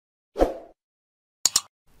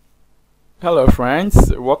Hello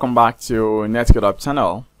friends, welcome back to Netcode-Hub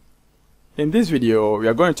channel. In this video, we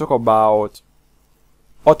are going to talk about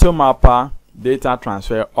AutoMapper data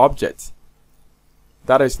transfer object,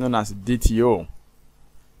 that is known as DTO.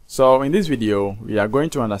 So in this video, we are going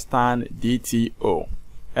to understand DTO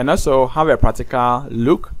and also have a practical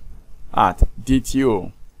look at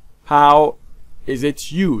DTO. How is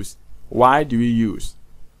it used? Why do we use?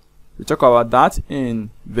 We talk about that in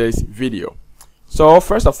this video. So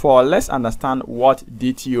first of all, let's understand what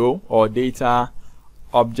DTO or data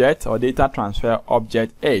object or data transfer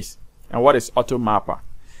object is and what is AutoMapper.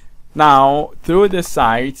 Now through the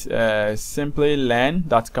site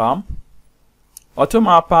simplylearn.com,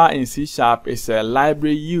 AutoMapper in C# is a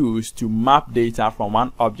library used to map data from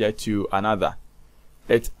one object to another.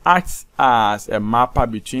 It acts as a mapper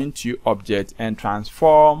between two objects and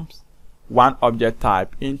transforms one object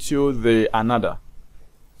type into the another.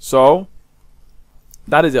 So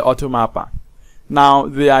that is the AutoMapper. Now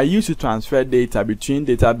they are used to transfer data between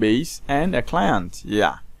database and a client.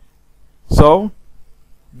 So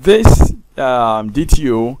this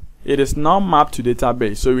DTO, it is not mapped to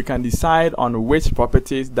database, so we can decide on which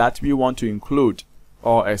properties that we want to include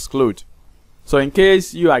or exclude. So in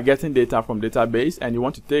case you are getting data from database and you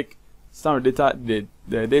want to take some of the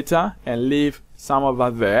data and leave some over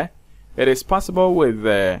there, it is possible with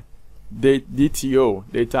the DTO,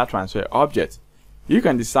 data transfer object. You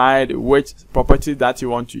can decide which property that you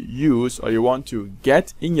want to use or you want to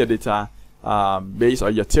get in your data base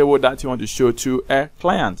or your table that you want to show to a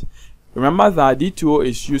client. Remember that DTO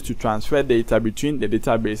is used to transfer data between the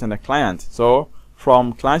database and the client. So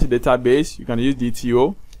from client to database, you can use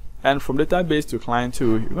DTO, and from database to client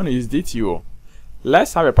too, you're going to use DTO.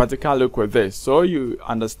 Let's have a practical look with this so you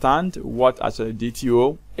understand what actually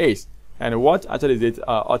DTO is and what actually is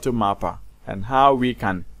AutoMapper and how we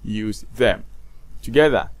can use them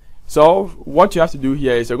together. So what you have to do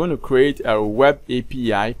here is you're going to create a web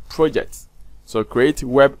API project. So create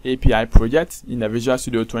web API project in the Visual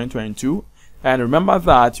Studio 2022, and remember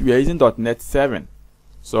that we are using .NET 7.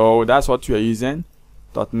 So that's what we are using,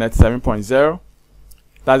 .NET 7.0.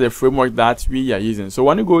 That's the framework that we are using. So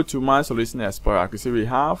when you go to my Solution Explorer, you see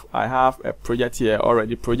I have a project here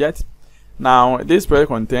already. Project. Now this project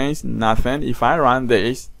contains nothing. If I run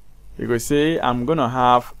this, you can see I'm going to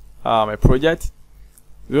have a project.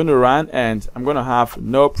 It's going to run and I'm going to have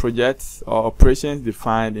no projects or operations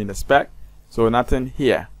defined in the spec, so nothing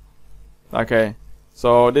here. Okay,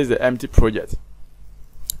 so this is the empty project.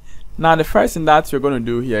 Now the first thing that we're going to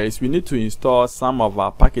do here is we need to install some of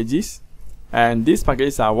our packages, and these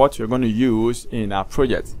packages are what we're going to use in our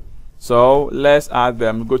project. So let's add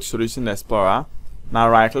them. Go to Solution Explorer. Now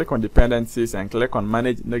right click on dependencies and click on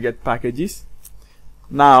manage nuget packages.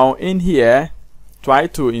 Now in here, try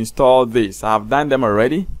to install this. I've done them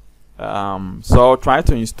already. So try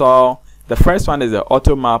to install. The first one is the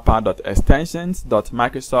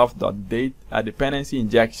AutoMapper.Extensions.Microsoft.Dependency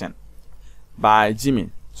Injection by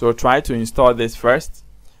Jimmy. So try to install this first.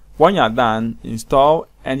 When you are done, install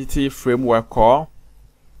Entity Framework Core,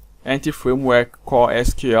 Entity Framework Core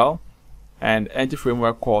SQL, and Entity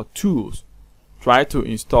Framework Core Tools. Try to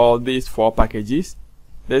install these 4 packages.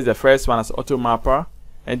 This is the first one as AutoMapper,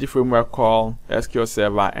 Entity Framework Call,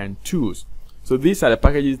 SqlServer, and Tools. So these are the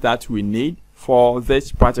packages that we need for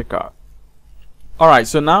this practical. Alright,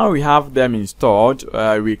 so now we have them installed.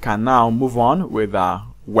 We can now move on with our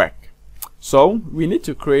work. So we need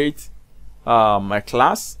to create a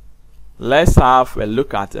class. Let's have a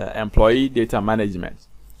look at employee data management.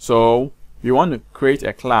 So we want to create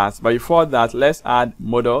a class, but before that, let's add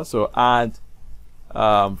model. So add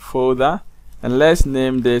folder, and let's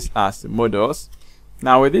name this as models.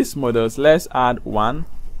 Now with these models, let's add one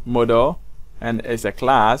model, and it's a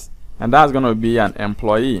class, and that's going to be an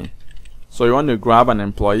employee. So you want to grab an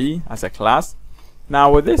employee as a class.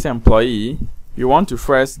 Now with this employee, you want to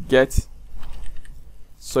first get,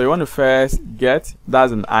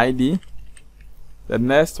 that's an ID. The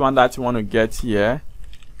next one that you want to get here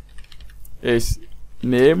is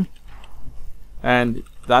name, and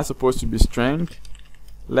that's supposed to be string.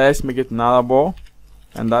 Let's make it nullable,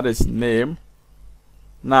 and that is name.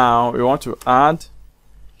 Now we want to add,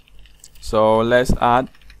 so let's add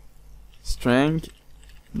string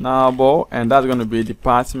nullable, and that's going to be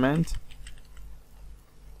department.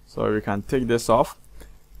 So we can take this off.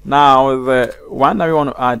 Now the one that we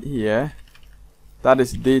want to add here, that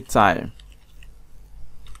is date time.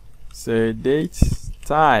 Say date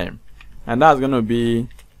time, and that's going to be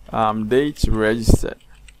date registered.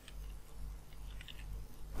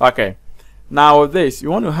 Okay, now with this, you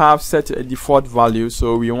want to have set a default value,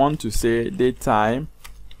 so we want to say datetime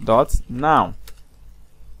dot now.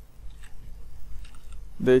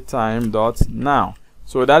 datetime.now.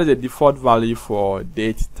 So that is the default value for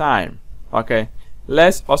date time. Okay,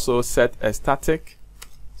 let's also set a static.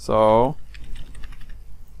 So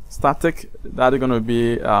static, that is going to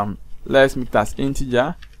be let's make that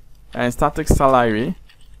integer, and static salary.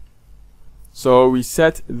 So we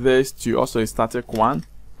set this to also a static one,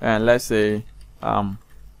 and let's say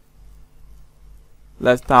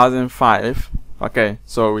let's 1005. Okay,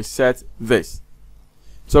 so we set this.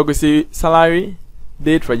 So you can see salary,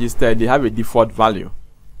 date registered, they have a default value,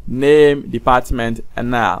 name, department, and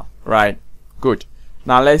now, right? Good.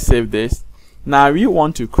 Now let's save this. Now we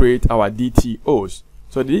want to create our DTOs.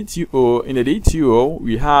 So the DTO, in the DTO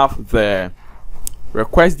we have the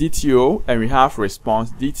request DTO and we have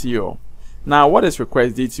response DTO. Now what is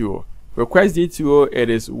request DTO? Request DTO, it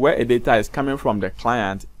is where a data is coming from the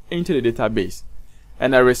client into the database,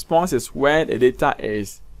 and a response is when the data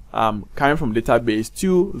is coming from database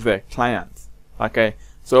to the client. Okay,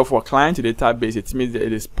 so for client to database, it means that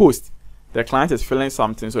it is post. The client is filling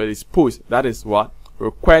something, so it is post. That is what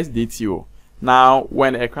request DTO. Now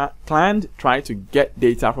when a client tries to get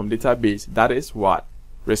data from database, that is what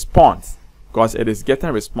response, because it is getting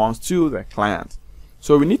response to the client.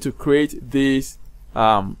 So we need to create these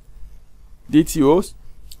DTOs.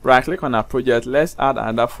 Right click on our project, let's add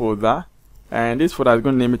another folder, and this folder is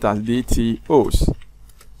going to name it as DTOs.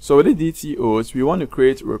 So with the DTOs, we want to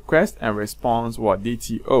create request and response what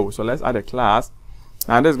DTO. So let's add a class,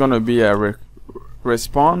 and this is going to be a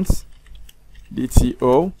response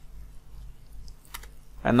DTO.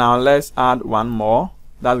 And now let's add one more.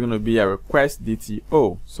 That's going to be a request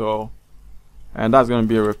DTO. So, and that's going to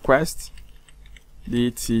be a request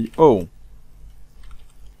DTO.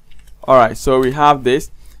 Alright, so we have this.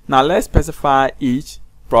 Now let's specify each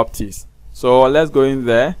properties. So let's go in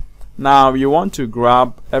there. Now you want to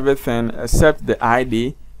grab everything except the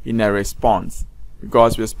ID in a response,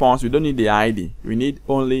 because response we don't need the ID, we need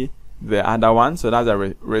only the other one. So that's a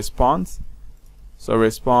response. So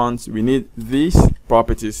response, we need these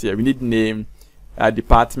properties here. We need name,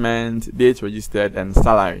 department, date registered, and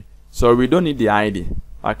salary. So we don't need the ID.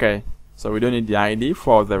 Okay, so we don't need the ID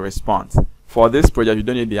for the response. For this project, you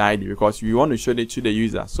don't need the ID because we want to show it to the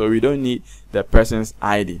user, so we don't need the person's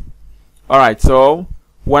ID. Alright, so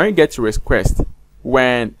when we get to request,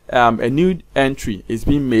 when a new entry is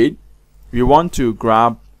being made, we want to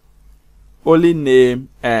grab only name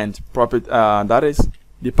and property, that is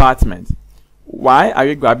department. Why are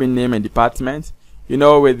we grabbing name and department? You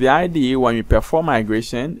know, with the ID, when we perform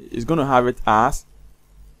migration, it's going to have it as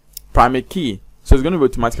primary key, so it's going to be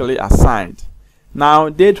automatically assigned. Now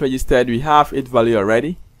date registered, we have its value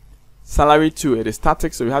already. Salary too, it is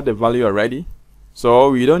static, so we have the value already.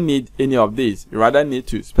 So we don't need any of these. We rather need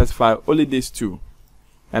to specify only these two,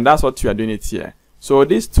 and that's what we are doing it here. So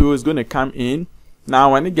this two is going to come in.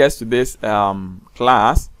 Now when it gets to this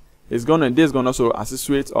class, this is going to also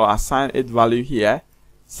associate or assign its value here.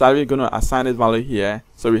 Salary is going to assign its value here.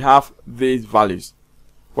 So we have these values.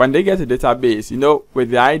 When they get to database, you know, with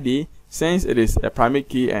the ID, since it is a primary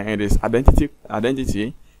key and it is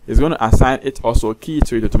identity, it's going to assign it also key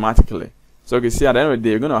to it automatically. So you can see at the end of the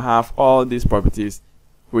day, you're going to have all these properties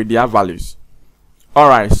with their values.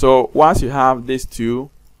 Alright, so once you have these two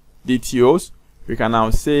DTOs, we can now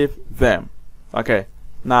save them. Okay,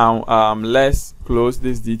 now let's close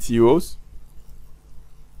these DTOs.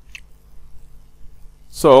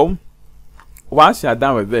 So once you are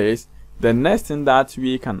done with this, the next thing that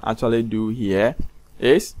we can actually do here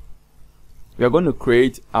is we are going to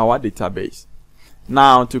create our database.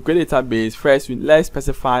 Now to create a database, first let's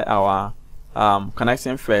specify our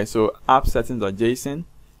connection first. So app settings.json,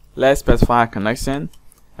 let's specify a connection,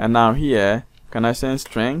 and now here connection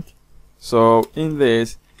string. So in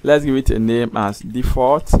this, let's give it a name as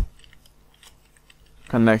default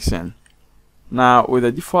connection. Now with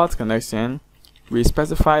the default connection, we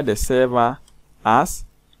specify the server as,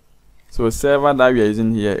 so server that we are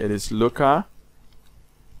using here, it is local.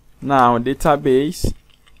 Now database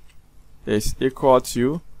is equal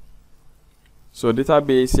to, so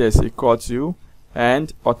database here is equal to,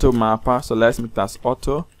 and AutoMapper, so let's make that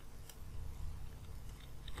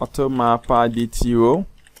AutoMapper DTO.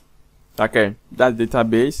 Okay, that's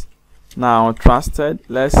database. Now trusted,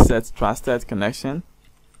 let's set trusted connection.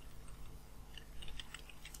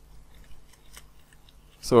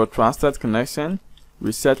 So trusted connection,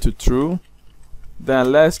 we set to true.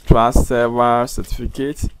 Then let's trust server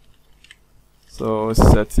certificate. So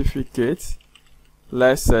certificate,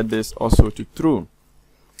 let's set this also to true.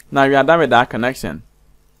 Now we are done with that connection.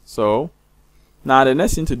 So now the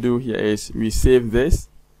next thing to do here is we save this,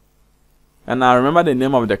 and now remember the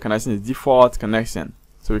name of the connection is default connection.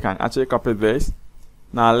 So we can actually copy this,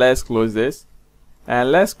 Now let's close this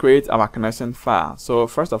and let's create our connection file. So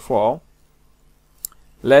first of all,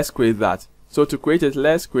 let's create that. So to create it,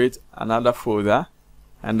 let's create another folder,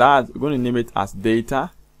 and that's going to name it as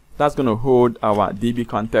data. That's going to hold our DB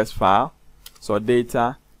context file. So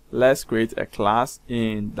data, let's create a class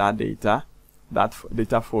in that data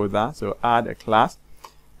folder. So add a class,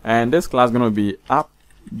 and this class is going to be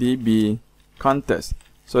app.db context.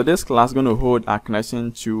 So this class is going to hold a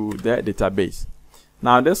connection to the database.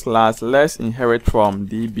 Now this class, let's inherit from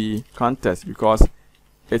DB context because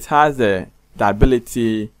it has the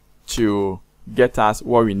ability to get us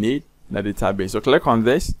what we need in the database. So click on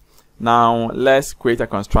this. Now let's create a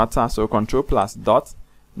constructor. So control plus dot.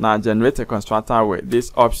 Now generate a constructor with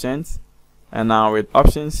these options, and now with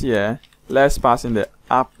options here, let's pass in the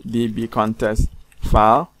app.db context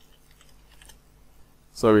file.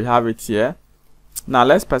 So we have it here. Now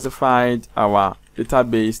let's specify our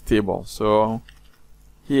database table. So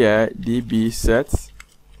here db sets,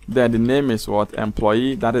 then the name is what?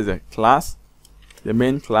 Employee. That is a class, the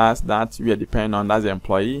main class that we are depending on, that's the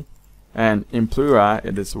employee, and in plural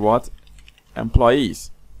it is what?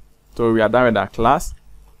 Employees. So we are done with that class.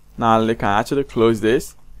 Now we can actually close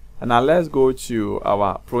this, and now let's go to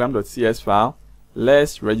our program.cs file.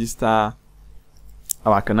 Let's register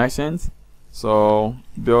our connections. So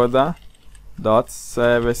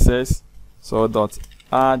builder.services, so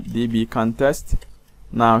add db context.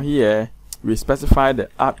 Now here we specify the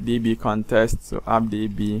app.db context, so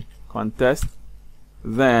app.db context.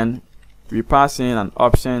 Then we pass in an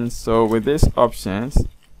option. So with these options,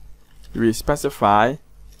 we specify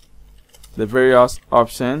the various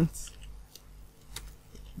options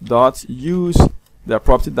dot use the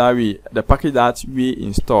property that the package that we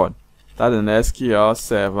installed, that's an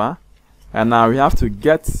SqlServer. And now we have to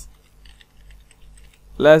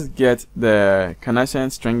let's get the connection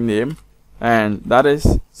string name, and that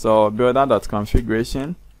is so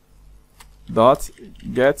builder.configuration dot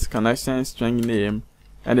get connection string name,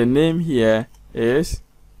 and the name here is,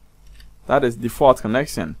 that is default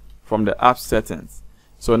connection from the app settings.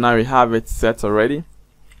 So now we have it set already.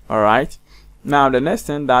 Alright, now the next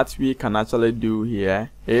thing that we can actually do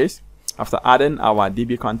here is, after adding our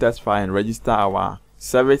DB context file and register our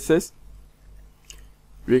services,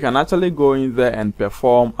 we can actually go in there and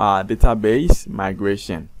perform our database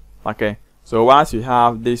migration. Okay, so once you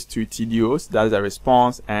have these two DTOs, that is the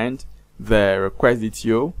response and the request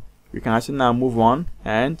DTO, we can actually now move on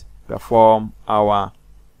and perform our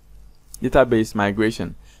database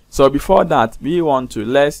migration. So before that, we want to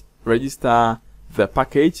let's register the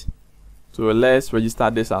package. So let's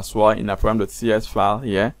register this as well in a program.cs file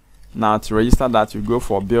here. Now to register that, you go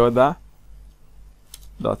for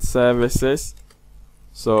builder.services.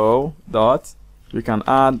 So we can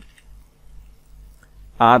add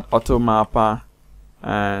AutoMapper,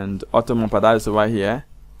 and AutoMapper, that is over here.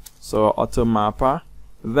 So AutoMapper.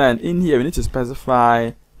 Then in here we need to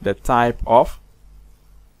specify the type of.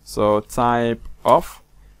 So type of.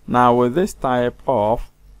 Now with this type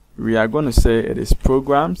of, we are going to say it is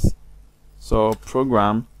programs. So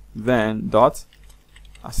program, then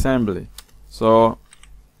 .assembly. So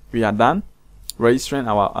we are done registering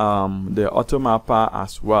our the AutoMapper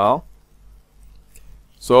as well.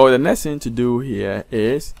 So the next thing to do here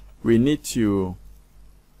is we need to,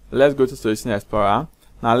 let's go to Solution Explorer.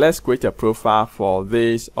 Now let's create a profile for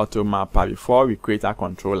this AutoMapper before we create a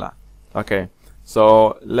controller. Okay,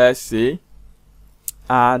 so let's see,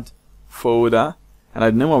 add folder, and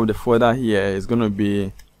the name of the folder here is going to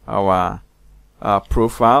be our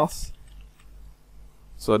profiles.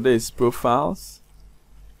 So this is profiles.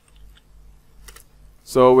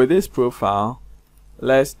 So with this profile,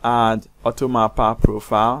 let's add AutoMapper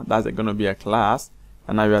profile. That's going to be a class,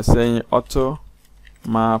 and now we are saying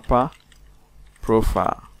AutoMapper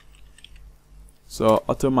profile. So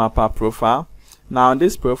AutoMapper profile. Now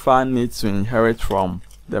this profile needs to inherit from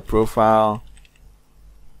the profile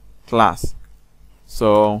class.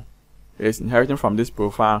 So it's inheriting from this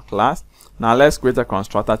profile class. Now let's create a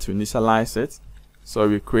constructor to initialize it. So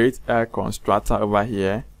we create a constructor over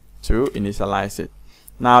here to initialize it.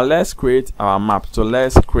 Now let's create our map. So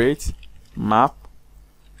let's create map.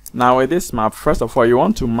 Now with this map, first of all, you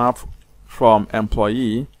want to map from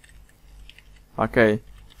employee. Okay,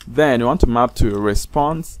 then you want to map to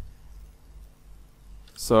response.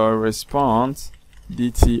 So response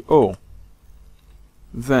DTO.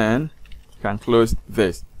 Then you can close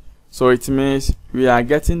this. So it means we are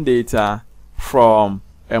getting data from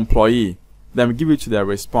employee, then we give it to the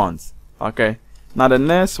response. Okay, now the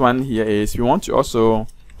next one here is we want to also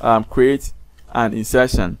create an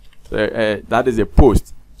insertion. That is a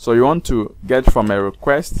post. So you want to get from a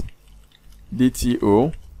request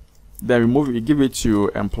DTO, then we give it to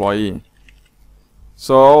employee.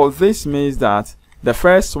 So this means that the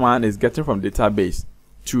first one is getting from database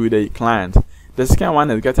to the client. The second one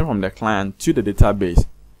is getting from the client to the database.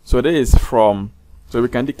 So this is from, so we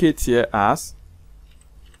can indicate here as,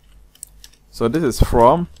 so this is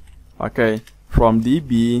from, okay, from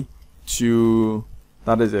DB to,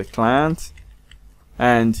 that is a client,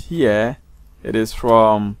 and here it is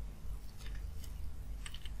from,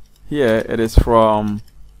 here it is from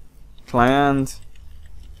client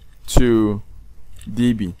to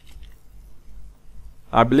DB.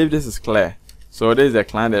 I believe this is clear. So this is the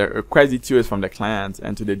client, the request DTO is from the client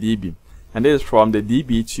and to the DB, and this is from the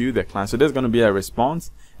DB to the client. So this is going to be a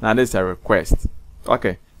response. Now this is a request.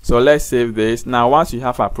 Okay, so let's save this. Now once you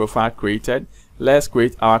have our profile created, let's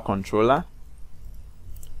create our controller.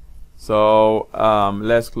 So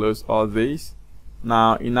let's close all these.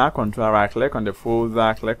 Now in our controller, right click on the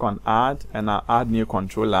folder, click on add, and now add new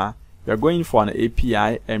controller. We are going for an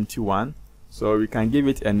API empty one, so we can give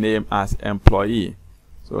it a name as employee.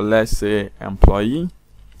 So let's say employee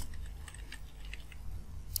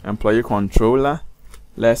controller.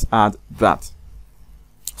 Let's add that.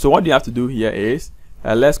 So what you have to do here is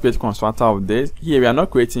let's create constructor of this. Here we are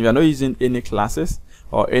not using any classes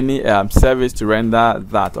or any service to render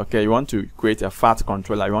that. Okay, you want to create a fat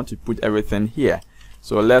controller, you want to put everything here.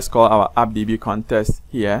 So let's call our appdb contest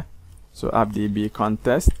here. So appdb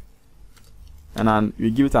contest, and then we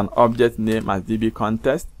give it an object name as db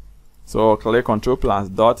contest. So click control plus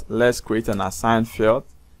dot, let's create an assigned field.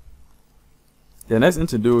 The next thing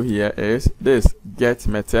to do here is this get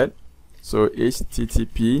method. So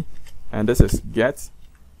http, and this is get.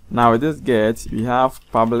 Now with this get, we have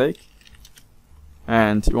public,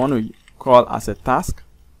 and you want to call as a task.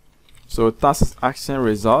 So task is action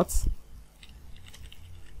results,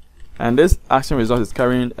 and this action result is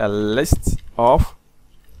carrying a list of.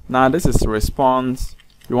 Now this is response.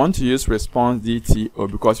 You want to use response DTO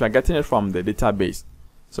because you are getting it from the database.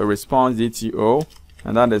 So response DTO,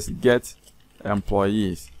 and that is get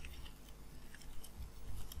employees.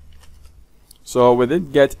 So with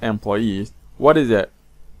it get employees, what is it?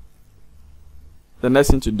 The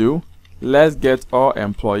next thing to do, let's get all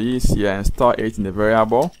employees here and store it in the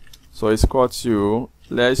variable. So it's equal to,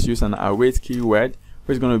 let's use an await keyword,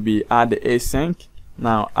 which is going to be add the async.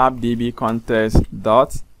 Now appdb contest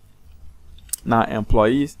dot, now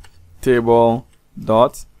employees table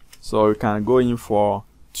dot, so we can go in for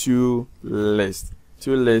to list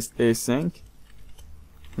async.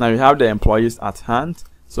 Now we have the employees at hand,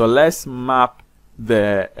 so let's map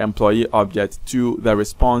the employee object to the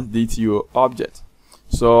response DTO object.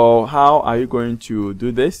 So how are you going to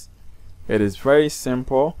do this? It is very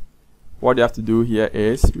simple. What you have to do here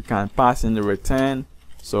is we can pass in the return.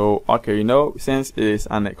 So okay, you know, since it's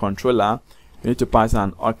a controller, we need to pass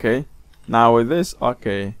an okay. Now with this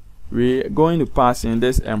okay, we're going to pass in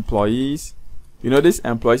this employees. You know, this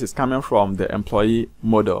employees is coming from the employee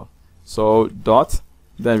model. So dot,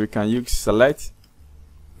 then we can use select.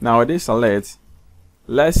 Now with this select,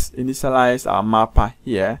 let's initialize our mapper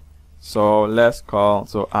here. So let's call,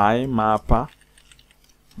 so iMapper,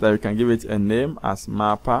 then we can give it a name as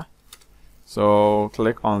mapper. So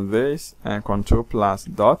click on this and control plus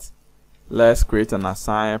dot, let's create an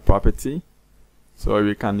assign property. So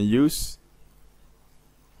we can use,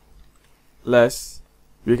 we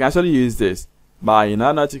can actually use this, but in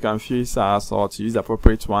order not to confuse us or to use the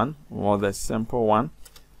appropriate one or the simple one,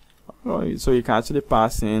 so you can actually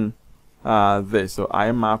pass in this. So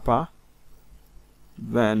iMapper,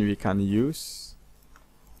 then we can use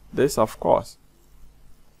this, of course.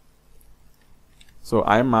 So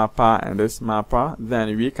iMapper and this mapper,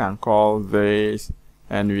 then we can call this,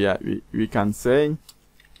 and we can say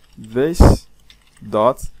this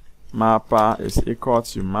dot mapper is equal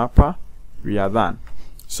to mapper. We are done.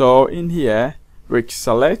 So in here we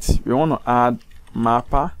select, we want to add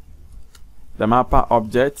mapper, the mapper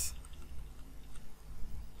object.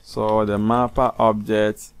 So the mapper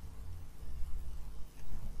object,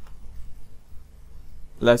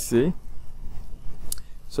 let's see.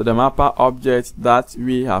 So the mapper object that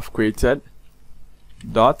we have created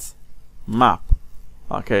dot map.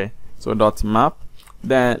 Okay, so dot map.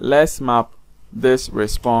 Then let's map this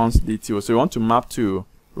response DTO. So we want to map to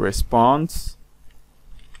response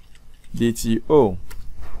DTO,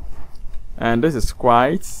 and this is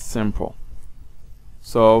quite simple.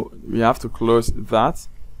 So we have to close that,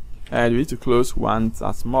 and we need to close one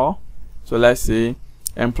as more. So let's say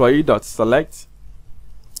employee.select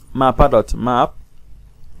mapper.map,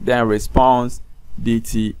 then response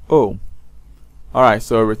DTO. Alright,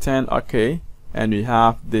 so return okay, and we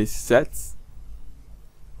have this set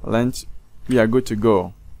length we are good to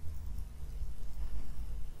go.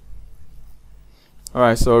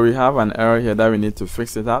 Alright, so we have an error here that we need to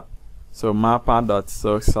fix it up. So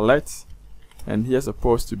mapper.select, and here's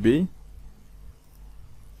supposed to be,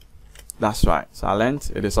 that's right,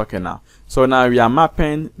 silent. It is okay now. So now we are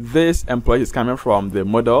mapping this employee is coming from the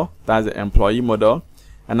model, that's the employee model,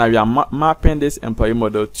 and now we are mapping this employee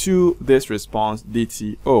model to this response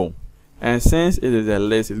DTO. And since it is a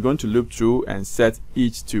list, it's going to loop through and set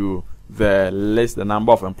each to the list, the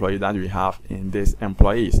number of employees that we have in this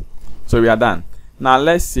employees. So we are done. Now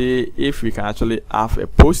let's see if we can actually have a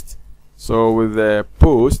post. So with the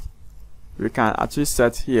post, we can actually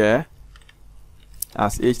set here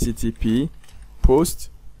as HTTP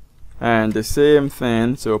post, and the same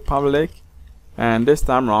thing, so public, and this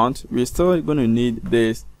time around we're still going to need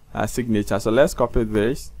this signature. So let's copy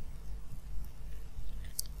this,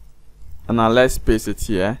 and now let's paste it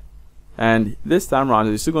here, and this time around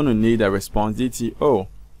we're still going to need a response DTO,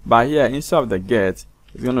 but here instead of the get,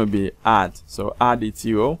 it's going to be add. So add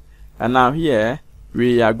DTO, and now here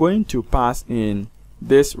we are going to pass in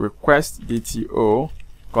this request DTO,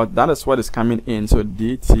 because that is what is coming in. So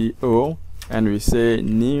DTO, and we say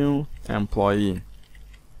new employee.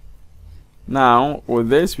 Now with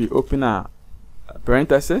this we open a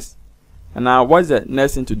parenthesis, and now what's the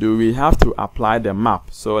next thing to do? We have to apply the map.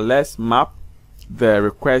 So let's map the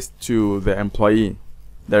request to the employee,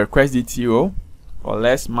 the request DTO, or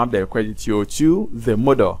let's map the request DTO to the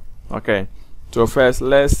model. Okay, so first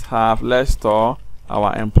let's store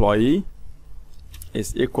our employee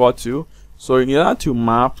is equal to, so in order to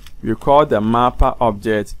map, we call the mapper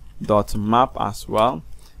object dot map as well.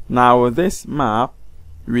 Now with this map,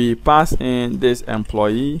 we pass in this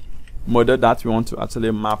employee model that we want to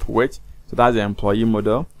actually map with. So that's the employee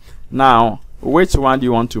model. Now which one do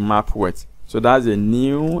you want to map with? So that's a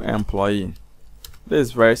new employee. This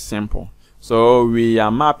is very simple. So we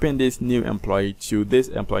are mapping this new employee to this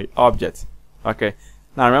employee object. Okay,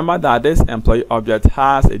 now remember that this employee object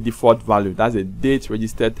has a default value. That's a date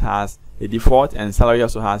registered has a default, and salary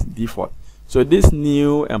also has default. So this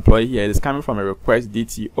new employee here is coming from a request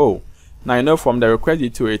DTO. Now you know from the request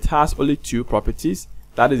DTO it has only two properties,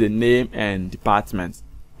 that is the name and department.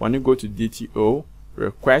 When you go to DTO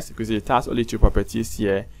request, because it has only two properties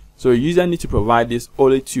here, so you usually need to provide this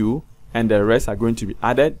only two, and the rest are going to be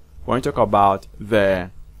added. When we talk about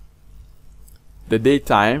the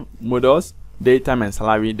datetime models, datetime and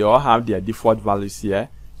salary, they all have their default values here.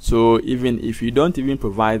 So even if you don't even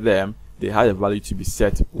provide them, they have a value to be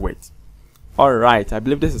set with. Alright, I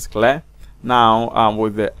believe this is clear. Now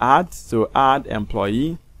with the add, so add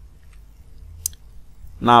employee.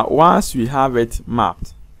 Now once we have it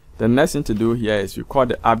mapped, the next thing to do here is we call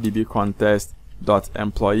the appdb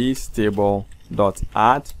context.employees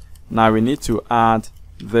table.add. Now we need to add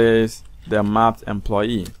this, the mapped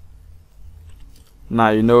employee. Now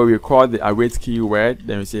you know we call the await keyword,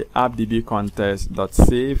 then we say appdb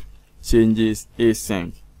context.save changes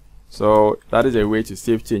async. So that is a way to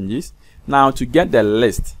save changes. Now to get the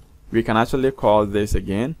list, we can actually call this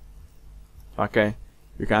again. Okay,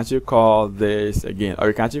 we can actually call this again, or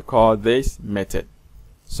we can actually call this method.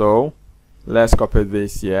 So let's copy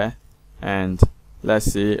this here, and let's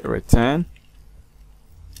say return.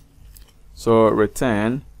 So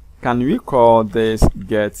return, can we call this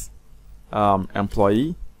get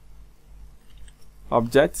employee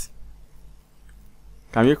object?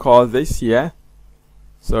 Can we call this here?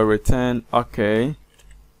 So return okay,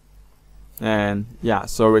 and yeah,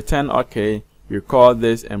 so return okay, we call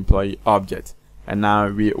this employee object. And now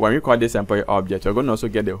when we call this employee object, we're going to also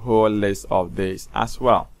get the whole list of this as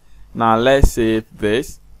well. Now let's save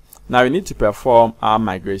this. Now we need to perform our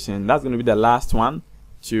migration. That's going to be the last one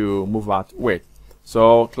to move out with.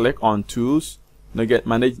 So click on tools,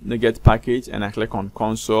 manage nuget package, and I click on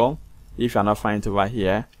console if you're not finding it over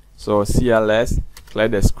here. So CLS, clear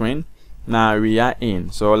the screen. Now we are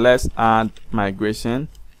in, so let's add migration.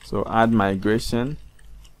 So add migration,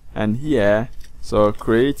 and here, so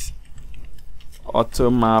create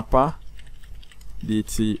AutoMapper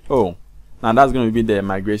DTO. Now that's going to be the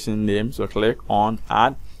migration name. So click on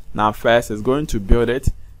add. Now first it's going to build it.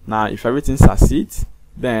 Now if everything succeeds,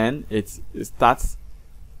 then it starts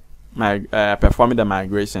performing the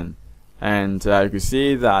migration, and you can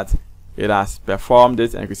see that it has performed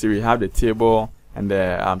it, and you can see we have the table and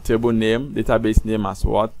the table name, database name as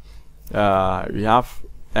well. We have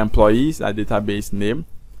employees as database name,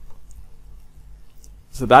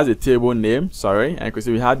 so that's the table name, sorry, and you can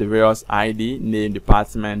see we have the various ID, name,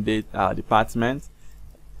 department, date,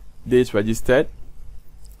 date registered,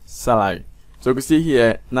 salary. So you can see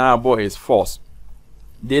here nullable is false,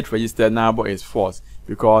 date registered nullable is false,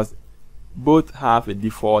 because both have a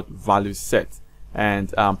default value set,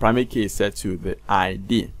 and primary key is set to the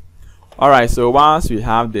ID. Alright, so once we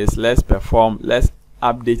have this, let's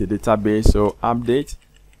update the database. So update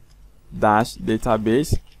dash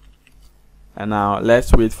database, and now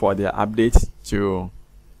let's wait for the update to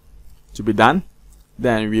be done.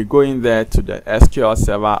 Then we go in there to the SQL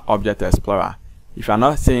Server Object Explorer. If you're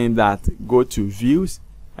not seeing that, go to views,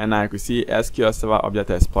 and now you can see SQL Server Object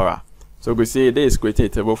Explorer. So you can see this is creating a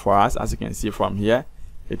table for us. As you can see from here,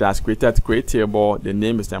 it has created create table. The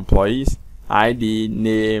name is employees, ID,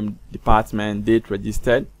 name, department, date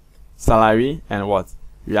registered, salary, and what?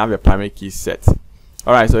 We have a primary key set.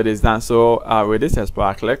 Alright, so it is done. So with this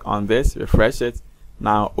Explorer, click on this, refresh it.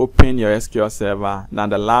 Now open your SQL Server. Now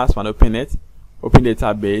the last one, open it, open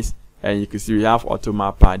database, and you can see we have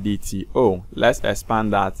AutoMapper DTO. Let's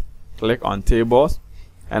expand that. Click on tables,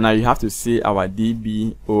 and now you have to see our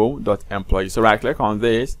DBO.employee. So right click on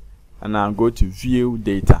this, and now go to view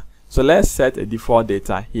data. So let's set a default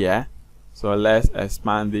data here. So let's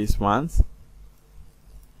expand these ones.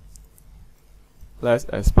 Let's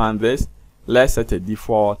expand this. Let's set a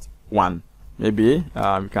default one. Maybe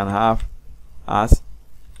we can have as,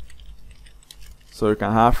 so you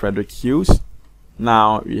can have Frederick Hughes.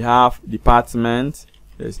 Now we have department,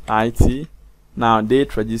 there's IT. Now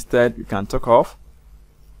date registered, we can take off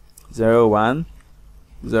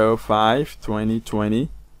 01/05/2020.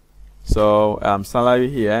 So salary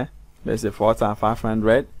here, let's say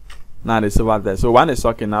 4,500. Now it's over there. So one is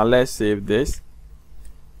okay. Now let's save this.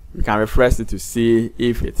 We can refresh it to see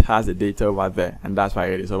if it has the data over there, and that's why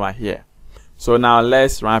it is over here. So now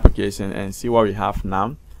let's run application and see what we have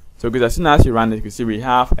now. So because as soon as you run it, you can see we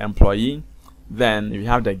have employee, then we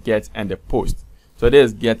have the get and the post. So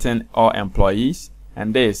this is getting all employees,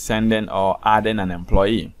 and this is sending or adding an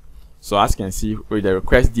employee. So as you can see with the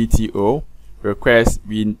request DTO request,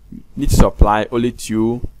 we need to supply only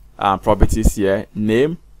two properties here,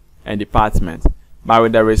 name and department. But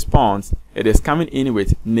with the response, it is coming in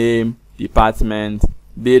with name, department,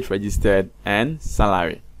 date registered, and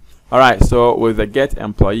salary. Alright, so with the get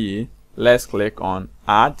employee, let's click on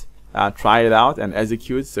add, try it out and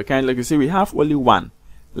execute. So can you see we have only one.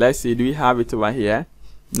 Let's see, do we have it over here?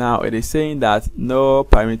 Now it is saying that no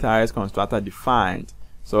parameterized constructor defined.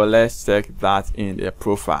 So let's check that in the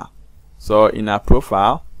profile. So in our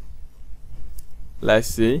profile, let's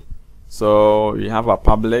see. So we have a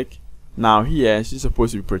public. Now here she's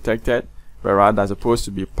supposed to be protected, whereas that's supposed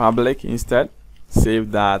to be public instead.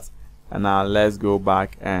 Save that, and now let's go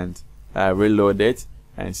back and reload it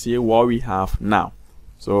and see what we have now.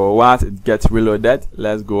 So once it gets reloaded,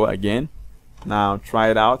 let's go again. Now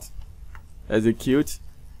try it out, execute,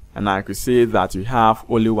 and I could see that we have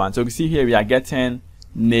only one. So you can see here we are getting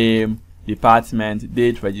name, department,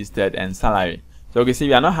 date registered, and salary. So you can see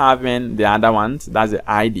we are not having the other ones. That's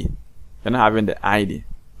the ID. We're not having the ID.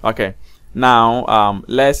 Okay, now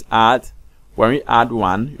let's add. When we add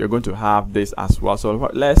one, you're going to have this as well. So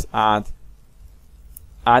let's add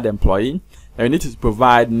employee, and we need to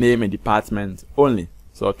provide name and department only.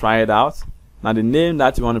 So try it out. Now the name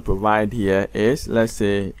that you want to provide here is, let's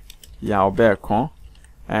say, Yaobercon,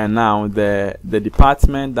 and now the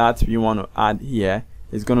department that we want to add here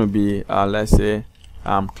is going to be let's say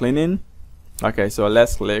cleaning. Okay, so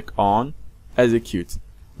let's click on execute.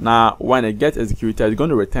 Now when it gets executed, it's going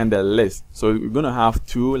to return the list. So we're going to have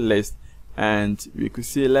two lists, and we could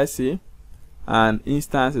see, let's see, an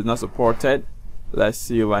instance is not supported. Let's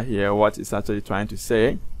see over here what it's actually trying to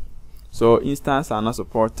say. So instances are not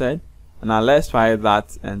supported. And now let's try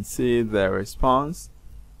that and see the response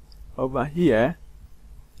over here.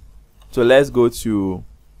 So let's go to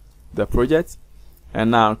the project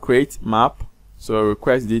and now create map. So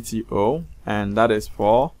request DTO, and that is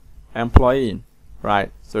for employee,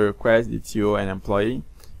 right? So request DTO and employee.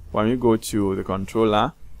 When we go to the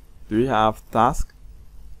controller, do we have task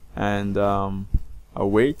and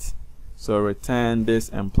await? So return this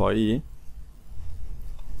employee.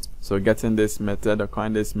 So getting this method,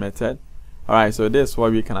 acquiring this method. Alright, so this is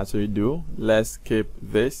what we can actually do. Let's keep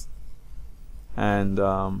this, and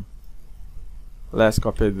let's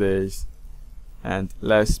copy this, and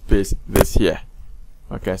let's paste this here.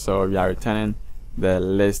 Okay, so we are returning the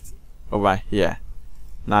list over here.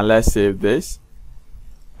 Now let's save this,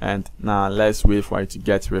 and now let's wait for it to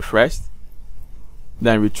get refreshed.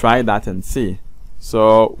 Then we try that and see.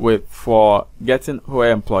 So for getting whole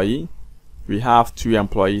employee, we have two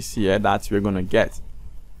employees here that we're going to get.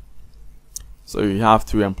 So we have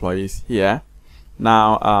two employees here.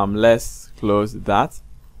 Now let's close that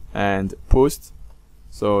and post.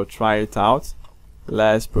 So try it out.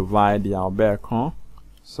 Let's provide the Yaobercon.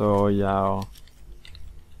 So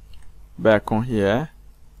beacon here,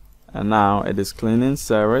 and now it is cleaning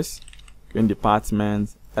service, clean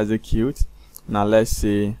department, execute. Now let's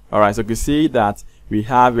see. Alright, so you can see that we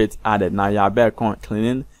have it added. Now your beacon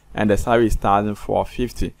cleaning and the salary is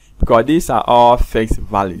 1,450 because these are all fixed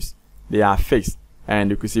values. They are fixed,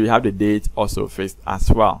 and you can see we have the date also fixed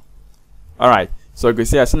as well. Alright, so you can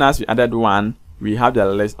see as soon as we added one, we have the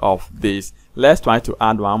list of these. Let's try to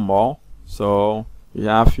add one more. So we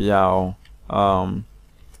have here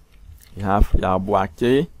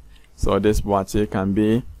Boake. So this Boake can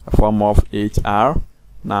be a form of HR.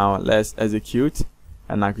 Now let's execute,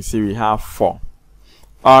 and I can see we have 4.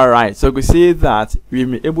 Alright, so you can see that we've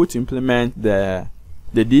been able to implement the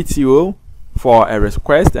DTO for a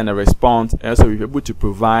request and a response, and also we've been able to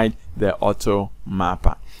provide the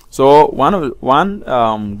AutoMapper. So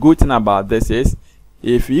one good thing about this is,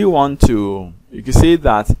 if you want to, you can see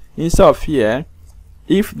that instead of here,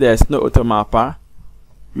 if there's no AutoMapper,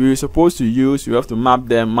 we're supposed to use, you have to map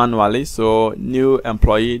them manually. So new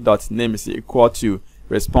employee.name is equal to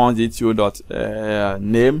response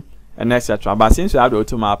DTO.name and etc. But since we have the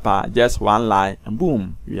AutoMapper, just one line and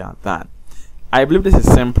boom, we are done. I believe this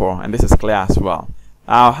is simple and this is clear as well.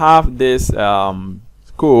 I'll have this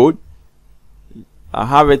code. I'll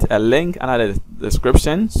have it a link under the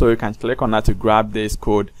description, so you can click on that to grab this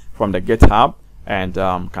code from the GitHub and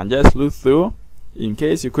can just look through. In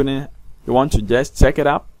case you want to just check it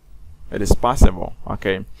up, it is possible.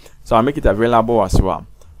 Okay, so I'll make it available as well.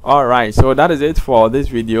 Alright, so that is it for this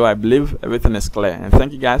video. I believe everything is clear, and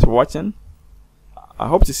thank you guys for watching. I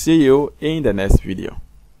hope to see you in the next video.